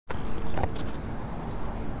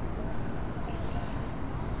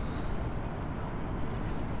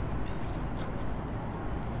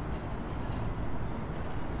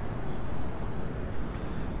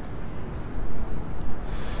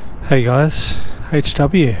Hey guys,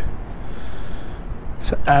 HW.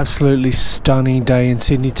 It's an absolutely stunning day in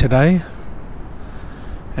Sydney today,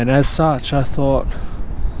 and as such I thought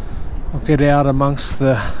I'll get out amongst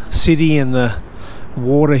the city and the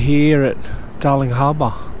water here at Darling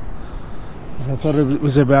Harbour. I thought it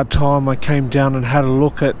was about time I came down and had a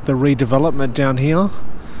look at the redevelopment down here.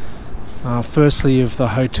 Firstly of the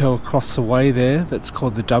hotel across the way there that's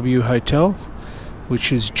called the W Hotel,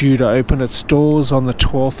 which is due to open its doors on the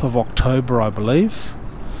 12th of October, I believe.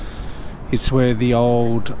 It's where the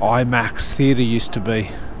old IMAX theatre used to be.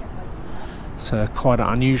 So quite an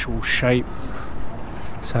unusual shape.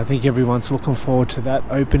 So I think everyone's looking forward to that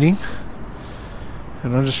opening.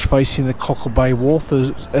 And I'm just facing the Cockle Bay Wharf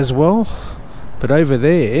as well. But over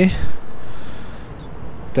there,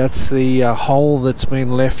 that's the hole that's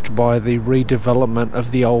been left by the redevelopment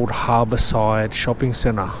of the old Harbourside Shopping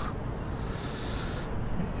Centre.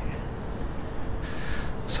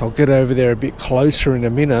 So I'll get over there a bit closer in a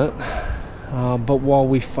minute, but while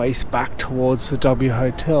we face back towards the W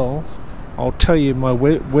Hotel, I'll tell you my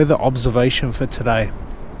weather observation for today.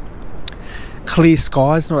 Clear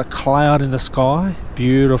skies, not a cloud in the sky,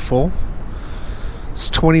 beautiful. It's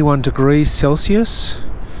 21 degrees Celsius,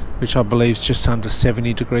 which I believe is just under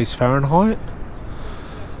 70 degrees Fahrenheit.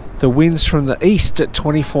 The wind's from the east at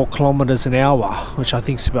 24 kilometers an hour, which I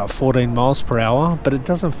think is about 14 miles per hour, but it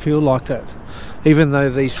doesn't feel like it. Even though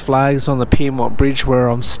these flags on the Pyrmont Bridge where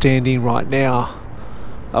I'm standing right now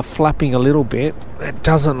are flapping a little bit, it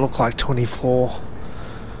doesn't look like 24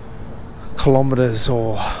 kilometers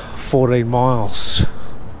or 14 miles.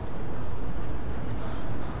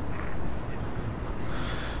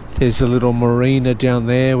 There's a little marina down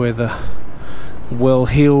there where the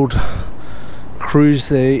well-heeled cruise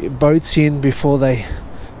the boats in before they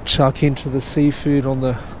chuck into the seafood on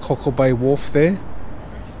the Cockle Bay Wharf there.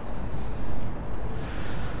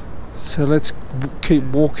 So let's keep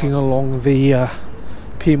walking along the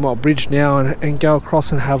Pyrmont Bridge now and go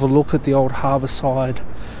across and have a look at the old Harbourside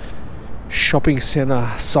Shopping Centre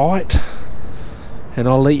site, and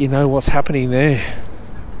I'll let you know what's happening there.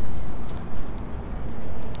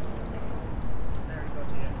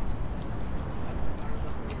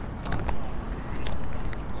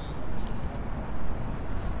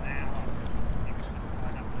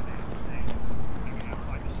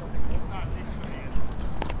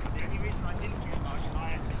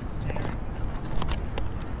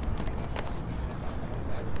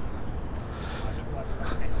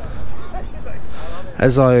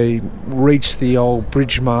 As I reach the old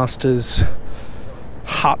bridge master's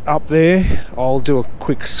hut up there, I'll do a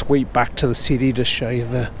quick sweep back to the city to show you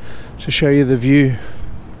the view.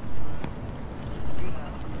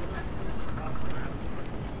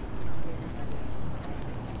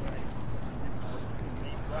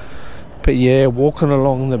 But yeah, walking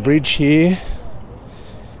along the bridge here,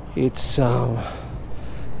 it's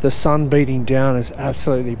the sun beating down is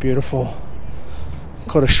absolutely beautiful.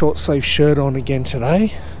 Got a short sleeve shirt on again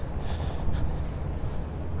today.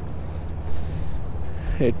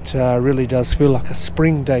 It really does feel like a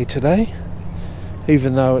spring day today,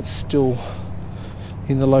 even though it's still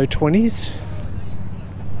in the low 20s.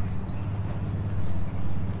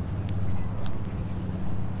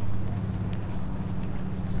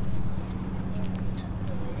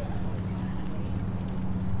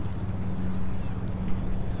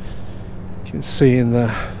 You can see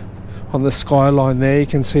on the skyline there, you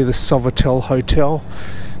can see the Sofitel Hotel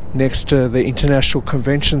next to the International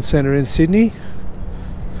Convention Centre in Sydney,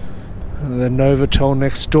 and the Novotel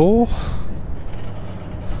next door,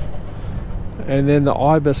 and then the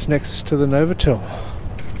Ibis next to the Novotel.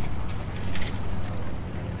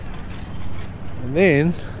 And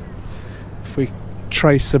then if we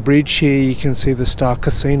trace the bridge here, you can see the Star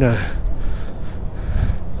Casino.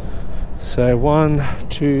 So 1,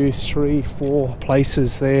 2, 3, 4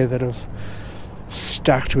 places there that have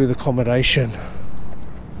stacked with accommodation.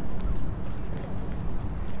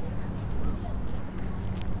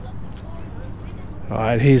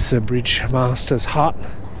 Alright, here's the bridge master's hut.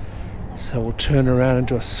 So we'll turn around and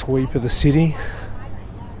do a sweep of the city.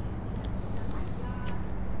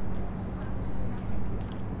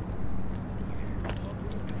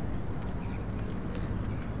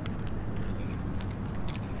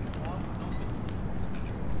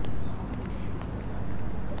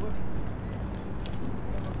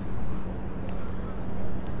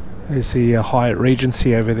 There's the Hyatt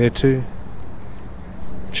Regency over there too,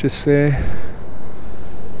 just there.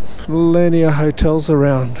 Plenty of hotels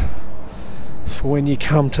around for when you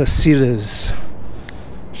come to Sitters,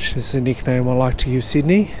 which is the nickname I like to give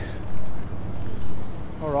Sydney.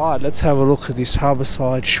 Alright, let's have a look at this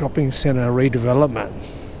Harbourside Shopping Centre redevelopment.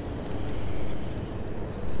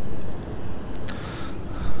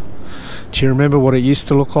 Do you remember what it used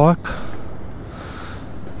to look like? There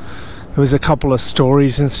was a couple of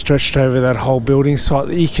stories and stretched over that whole building site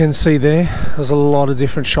that you can see there. There's a lot of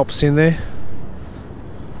different shops in there.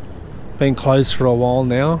 Been closed for a while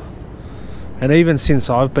now. And even since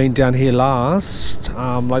I've been down here last,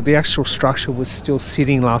 like the actual structure was still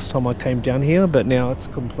sitting last time I came down here, but now it's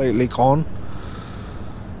completely gone.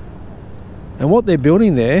 And what they're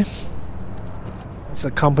building there, it's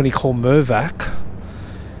a company called Mirvac,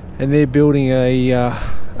 and they're building a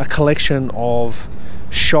collection of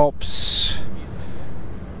shops,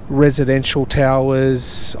 residential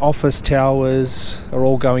towers, office towers are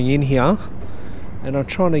all going in here. And I'm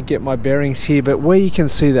trying to get my bearings here, but where you can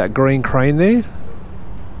see that green crane there,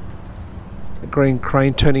 the green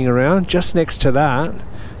crane turning around, just next to that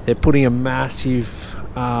they're putting a massive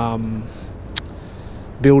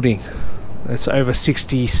building that's over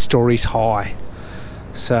 60 stories high.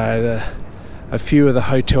 So a few of the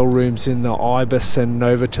hotel rooms in the Ibis and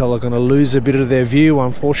Novotel are going to lose a bit of their view,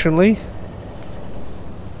 unfortunately.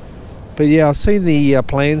 But yeah, I've seen the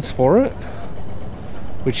plans for it,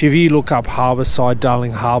 which if you look up Harbourside,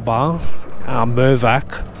 Darling Harbour,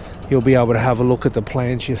 Mirvac, you'll be able to have a look at the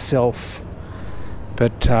plans yourself.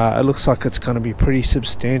 But it looks like it's going to be pretty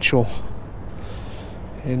substantial.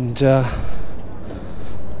 And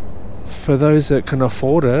for those that can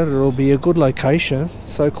afford it, it'll be a good location.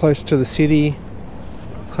 So close to the city,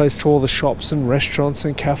 close to all the shops and restaurants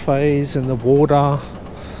and cafes and the water.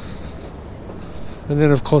 And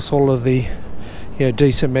then of course all of the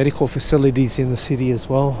decent medical facilities in the city as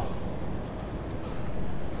well.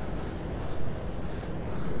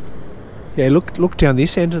 Yeah, look down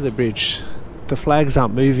this end of the bridge. The flags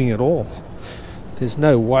aren't moving at all. There's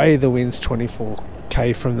no way the wind's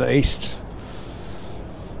 24k from the east.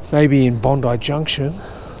 Maybe in Bondi Junction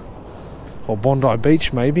or Bondi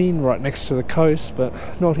Beach, maybe right next to the coast, but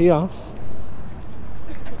not here.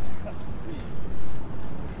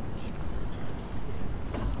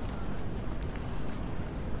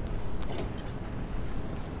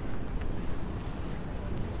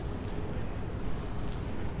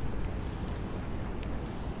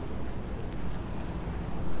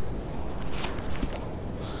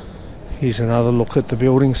 Here's another look at the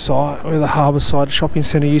building site where the Harbourside Shopping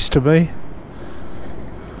Centre used to be.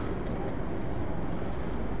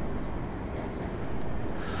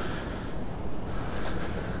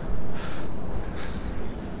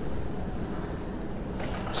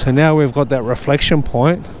 So now we've got that reflection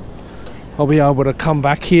point, I'll be able to come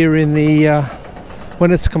back here in the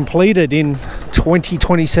when it's completed in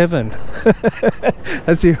 2027.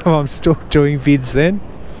 As if I'm still doing vids then.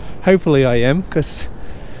 Hopefully I am, because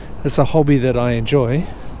it's a hobby that I enjoy,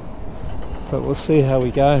 but we'll see how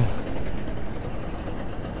we go.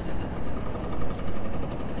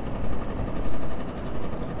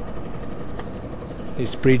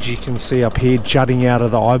 This bridge you can see up here jutting out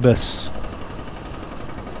of the Ibis,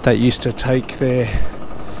 that used to take their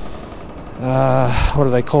what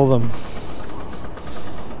do they call them?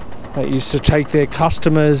 That used to take their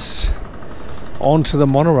customers onto the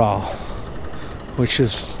Monorail, which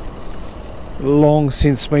is long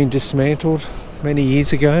since been dismantled many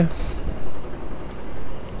years ago.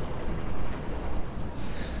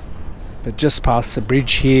 But just past the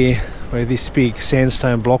bridge here, where this big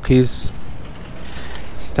sandstone block is,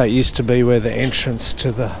 that used to be where the entrance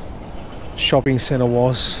to the shopping centre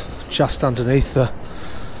was, just underneath the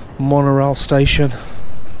Monorail station.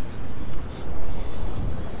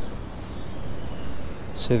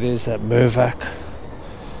 So there's that Mirvac.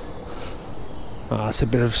 It's a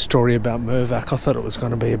bit of a story about Mirvac. I thought it was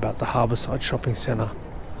going to be about the Harbourside Shopping Centre.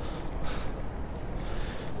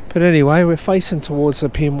 But anyway, we're facing towards the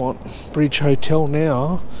Pyrmont Bridge Hotel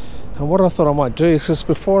now. And what I thought I might do is, just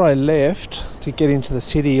before I left to get into the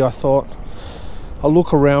city, I thought I'll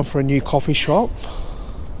look around for a new coffee shop.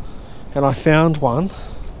 And I found one.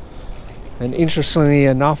 And interestingly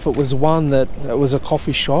enough, it was one that it was a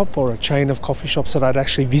coffee shop, or a chain of coffee shops that I'd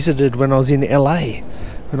actually visited when I was in LA.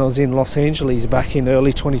 When I was in Los Angeles back in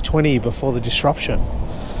early 2020, before the disruption.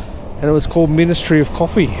 And it was called Ministry of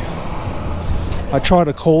Coffee. I tried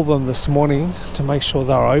to call them this morning to make sure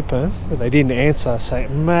they were open, but they didn't answer, so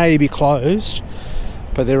it may be closed.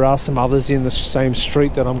 But there are some others in the same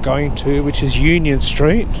street that I'm going to, which is Union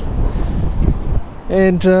Street.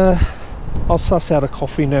 And I'll suss out a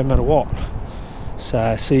coffee no matter what.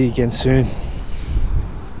 So see you again soon.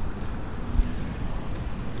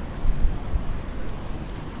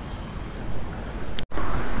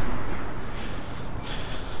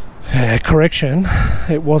 Correction,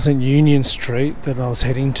 it wasn't Union Street that I was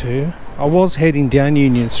heading to. I was heading down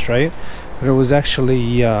Union Street, But it was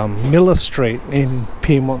actually Miller Street in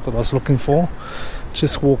Pyrmont that I was looking for.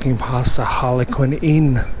 Just walking past the Harlequin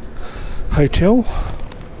Inn hotel.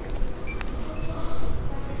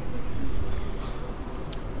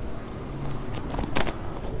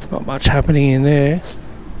 Not much happening in there.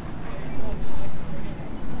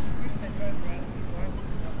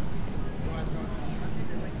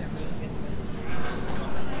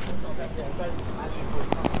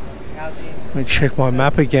 Let me check my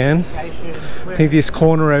map again. I think this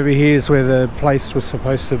corner over here is where the place was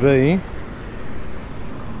supposed to be.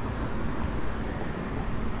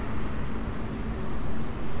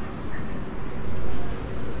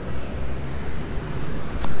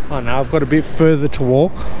 I know I've got a bit further to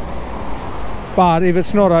walk, but if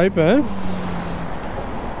it's not open,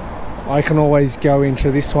 I can always go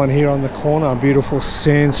into this one here on the corner, a beautiful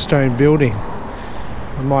sandstone building.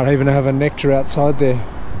 I might even have a nectar outside there.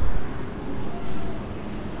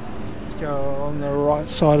 Let's go on the right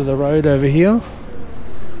side of the road over here.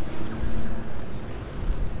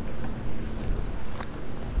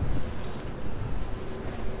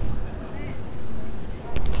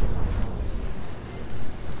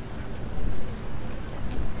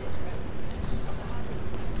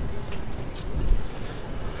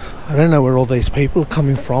 I don't know where all these people are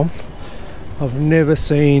coming from. I've never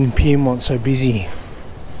seen Pyrmont so busy.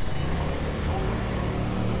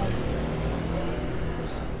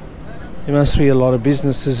 There must be a lot of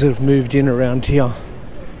businesses that have moved in around here.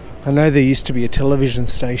 I know there used to be a television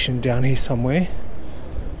station down here somewhere.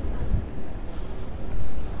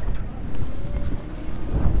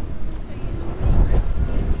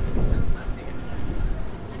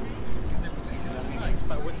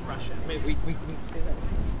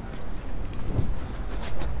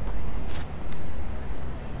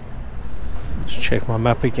 Let's check my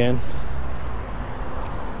map again.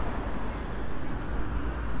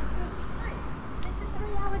 It's a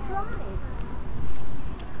 3-hour drive.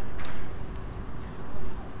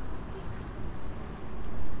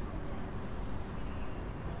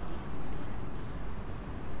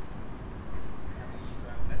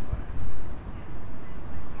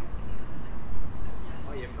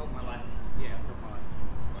 Oh, you've got my license. Yeah, I've got my license.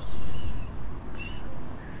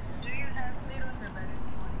 Do you have elusive?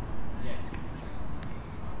 Yes.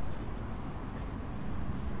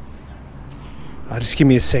 Just give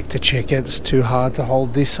me a sec to check it. It's too hard to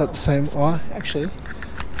hold this at the same. Oh, actually,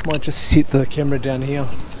 might just sit the camera down here.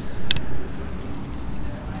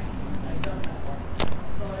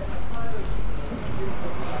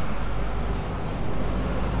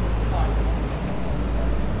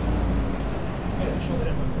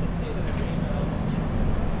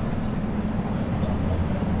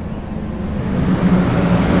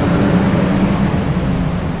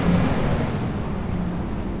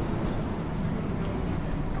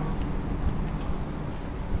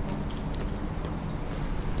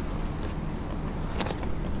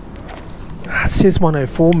 It says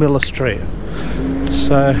 104 Miller Street,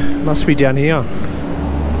 so must be down here.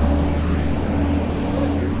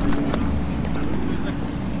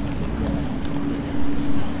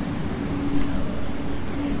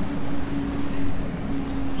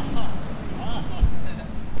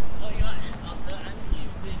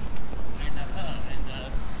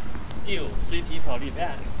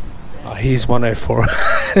 Oh, here's 104.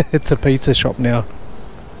 It's a pizza shop now.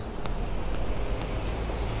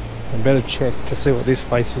 I better check to see what this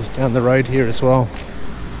place is down the road here as well.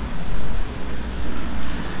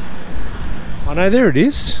 Oh no, there it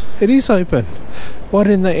is. It is open. Why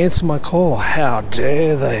didn't they answer my call? How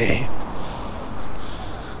dare they?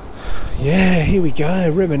 Yeah, here we go.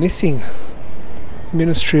 Reminiscing.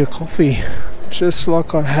 Ministry of Coffee. Just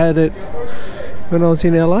like I had it when I was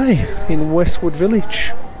in LA, in Westwood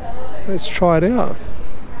Village. Let's try it out.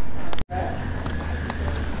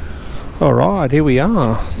 Alright, here we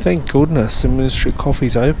are. Thank goodness the Ministry of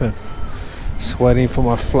Coffee's open. Just waiting for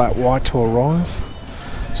my flat white to arrive.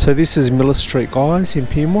 So this is Miller Street, guys, in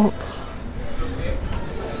Pyrmont.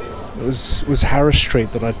 It was Harris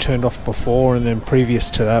Street that I turned off before, and then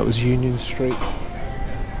previous to that was Union Street.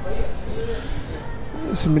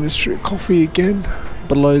 There's the Ministry of Coffee again.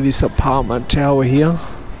 Below this apartment tower here.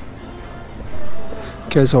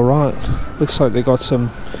 Goes alright. Looks like they got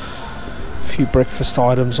some few breakfast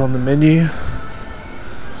items on the menu,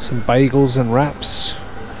 some bagels and wraps,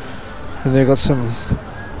 and they've got some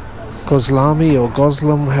gozlami or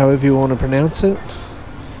gozlam, however you want to pronounce it,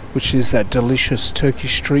 which is that delicious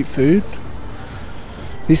Turkish street food.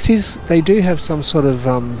 They do have some sort of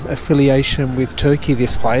affiliation with Turkey,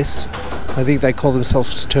 this place. I think they call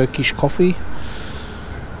themselves Turkish Coffee,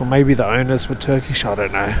 or maybe the owners were Turkish, I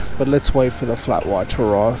don't know, but let's wait for the flat white to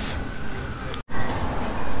arrive.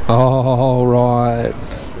 All right,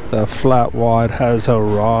 the flat white has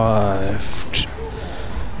arrived.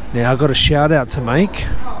 Now I've got a shout out to make.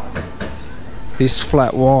 This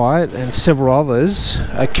flat white and several others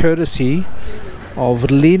are courtesy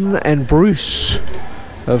of Lynn and Bruce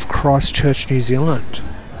of Christchurch, New Zealand.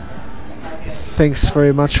 Thanks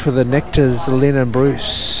very much for the nectars, Lynn and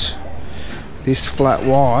Bruce. This flat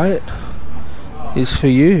white is for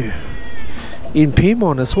you in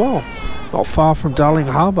Pyrmont as well, not far from Darling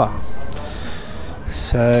Harbour.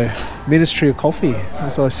 So, Ministry of Coffee,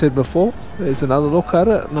 as I said before. There's another look at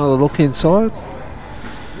it, another look inside.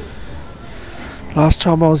 Last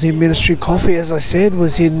time I was in Ministry of Coffee, as I said,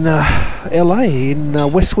 was in LA, in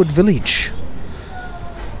Westwood Village.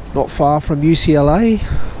 Not far from UCLA.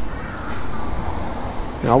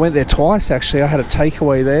 Now, I went there twice actually. I had a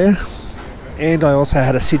takeaway there and I also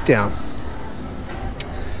had a sit down.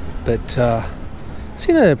 But it's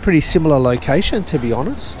in a pretty similar location, to be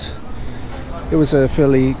honest. It was a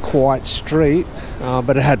fairly quiet street,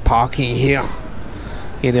 but it had parking here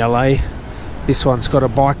in LA. This one's got a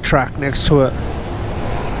bike track next to it.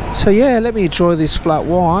 So yeah, let me enjoy this flat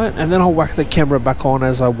white and then I'll whack the camera back on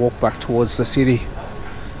as I walk back towards the city.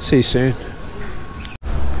 See you soon.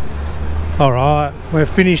 Alright, we're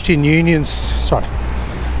finished in Union... Sorry.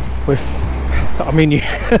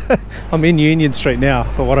 I'm in Union Street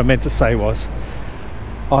now, but what I meant to say was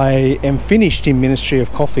I am finished in Ministry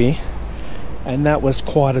of Coffee, and that was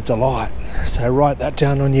quite a delight. So write that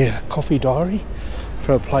down on your coffee diary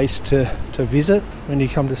for a place to visit when you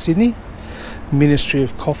come to Sydney. Ministry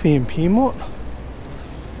of Coffee in Pyrmont.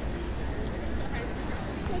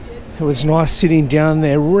 It was nice sitting down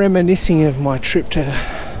there reminiscing of my trip to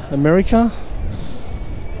America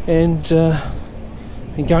and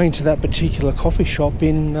going to that particular coffee shop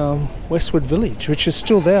in Westwood Village, which is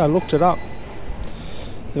still there. I looked it up.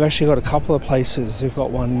 They've actually got a couple of places. They've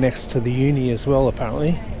got one next to the uni as well,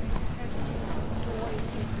 apparently.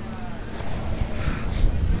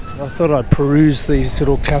 I thought I'd peruse these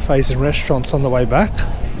little cafes and restaurants on the way back.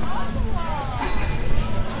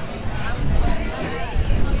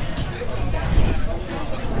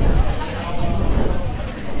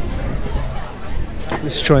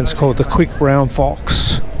 This joint's called the Quick Brown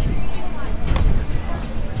Fox.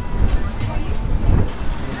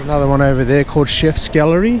 There's another one over there called Chef's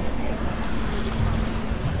Gallery.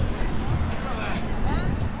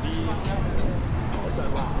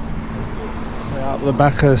 We're up the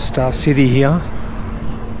back of Star City here.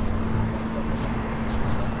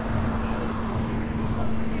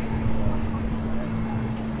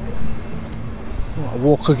 I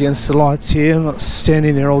walk against the lights here, I'm not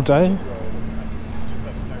standing there all day.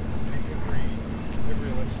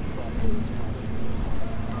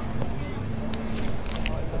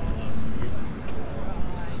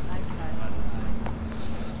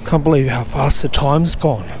 Can't believe how fast the time's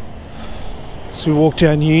gone. So we walked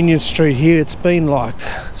down Union Street here. It's been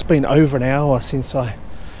over an hour since I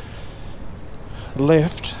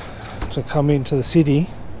left to come into the city,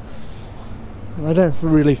 and I don't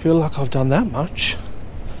really feel like I've done that much.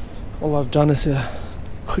 All I've done is a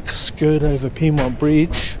quick skirt over Pyrmont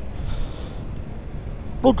Bridge,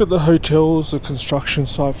 look at the hotels, the construction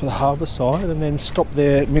site for the Harbourside, and then stop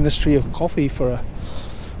there at Ministry of Coffee for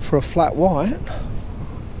a flat white.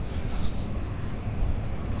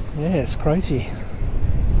 Yeah, it's crazy.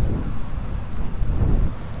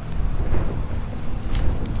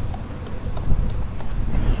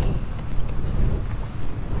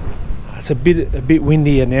 It's a bit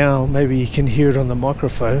windier now. Maybe you can hear it on the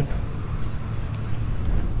microphone.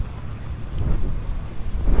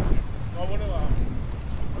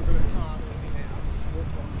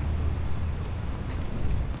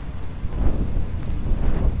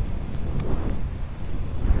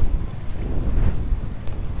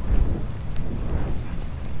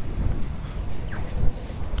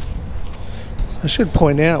 I should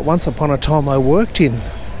point out, once upon a time I worked in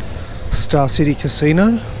Star City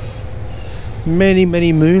Casino many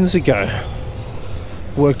moons ago.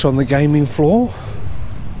 Worked on the gaming floor.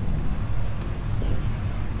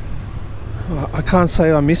 I can't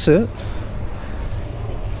say I miss it.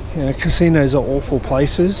 You know, casinos are awful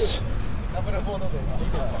places.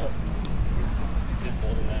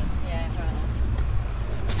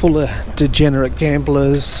 Full of degenerate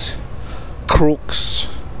gamblers, crooks,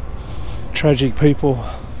 tragic people.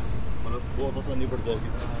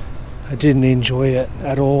 I didn't enjoy it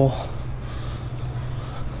at all.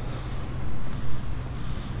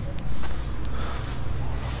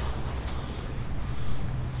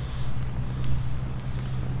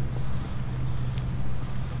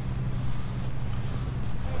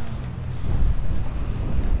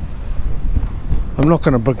 I'm not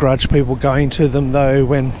going to begrudge people going to them though,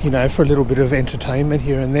 when, you know, for a little bit of entertainment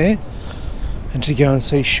here and there, and to go and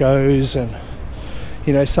see shows and,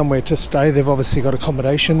 you know, somewhere to stay. They've obviously got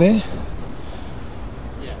accommodation there.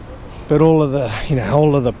 But all of the, you know,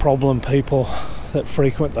 all of the problem people that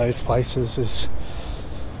frequent those places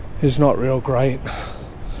is not real great,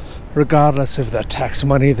 regardless of the tax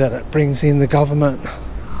money that it brings in the government.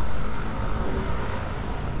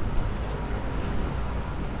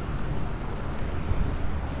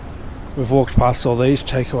 We've walked past all these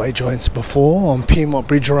takeaway joints before on Pyrmont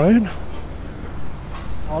Bridge Road.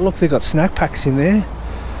 Oh look, they've got snack packs in there.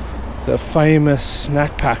 The famous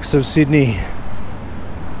snack packs of Sydney.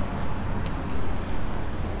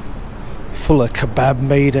 Full of kebab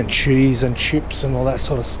meat and cheese and chips and all that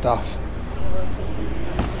sort of stuff.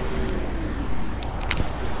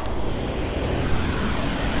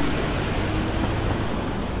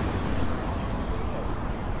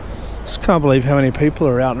 Just can't believe how many people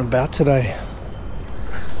are out and about today.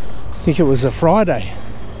 I think it was a Friday.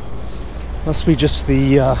 Must be just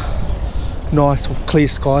the nice clear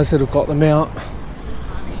skies that have got them out.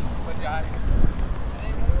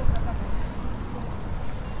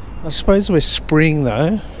 I suppose we're spring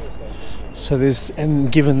though, so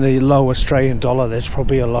and given the low Australian dollar, there's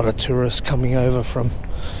probably a lot of tourists coming over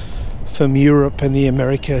from Europe and the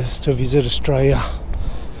Americas to visit Australia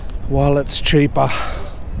while it's cheaper.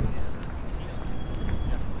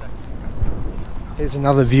 Here's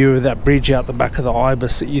another view of that bridge out the back of the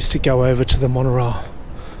Ibis that used to go over to the Monorail.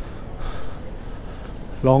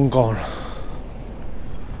 Long gone.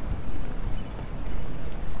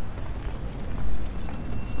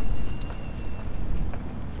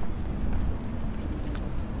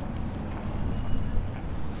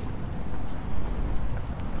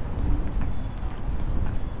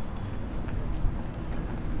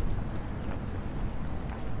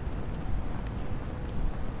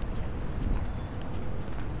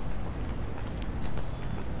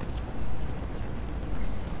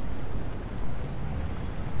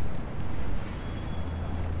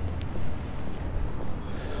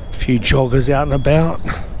 Few joggers out and about.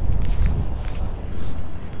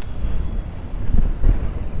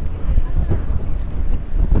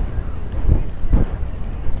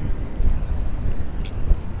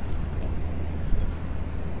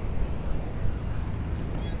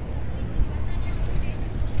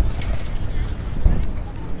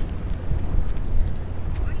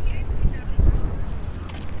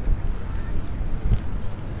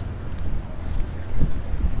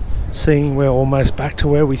 Seeing we're almost back to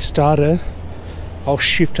where we started, I'll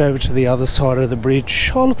shift over to the other side of the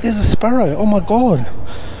bridge. Oh look, there's a sparrow. Oh my god,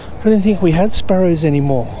 I didn't think we had sparrows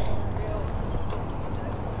anymore.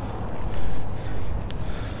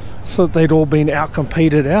 Thought they'd all been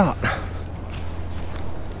out-competed out.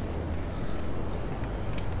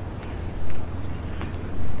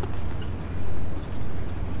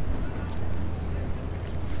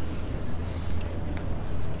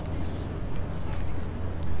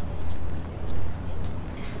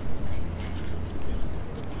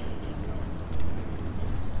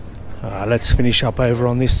 Let's finish up over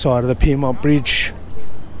on this side of the Pyrmont Bridge,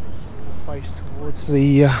 face towards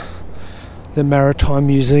the Maritime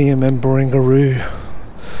Museum and Barangaroo,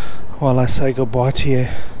 while I say goodbye to you.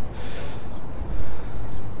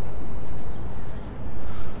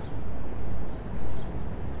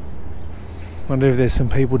 Wonder if there's some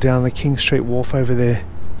people down the King Street Wharf over there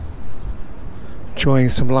enjoying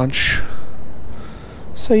some lunch.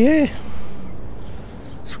 So yeah,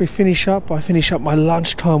 so I finish up my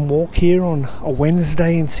lunchtime walk here on a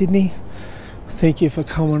Wednesday in Sydney. Thank you for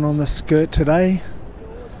coming on the skirt today.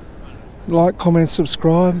 Like, comment,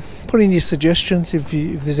 subscribe. Put in your suggestions if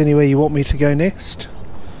there's anywhere you want me to go next.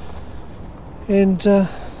 And I'll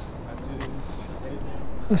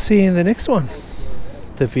see you in the next one.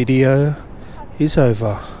 The video is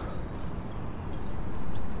over.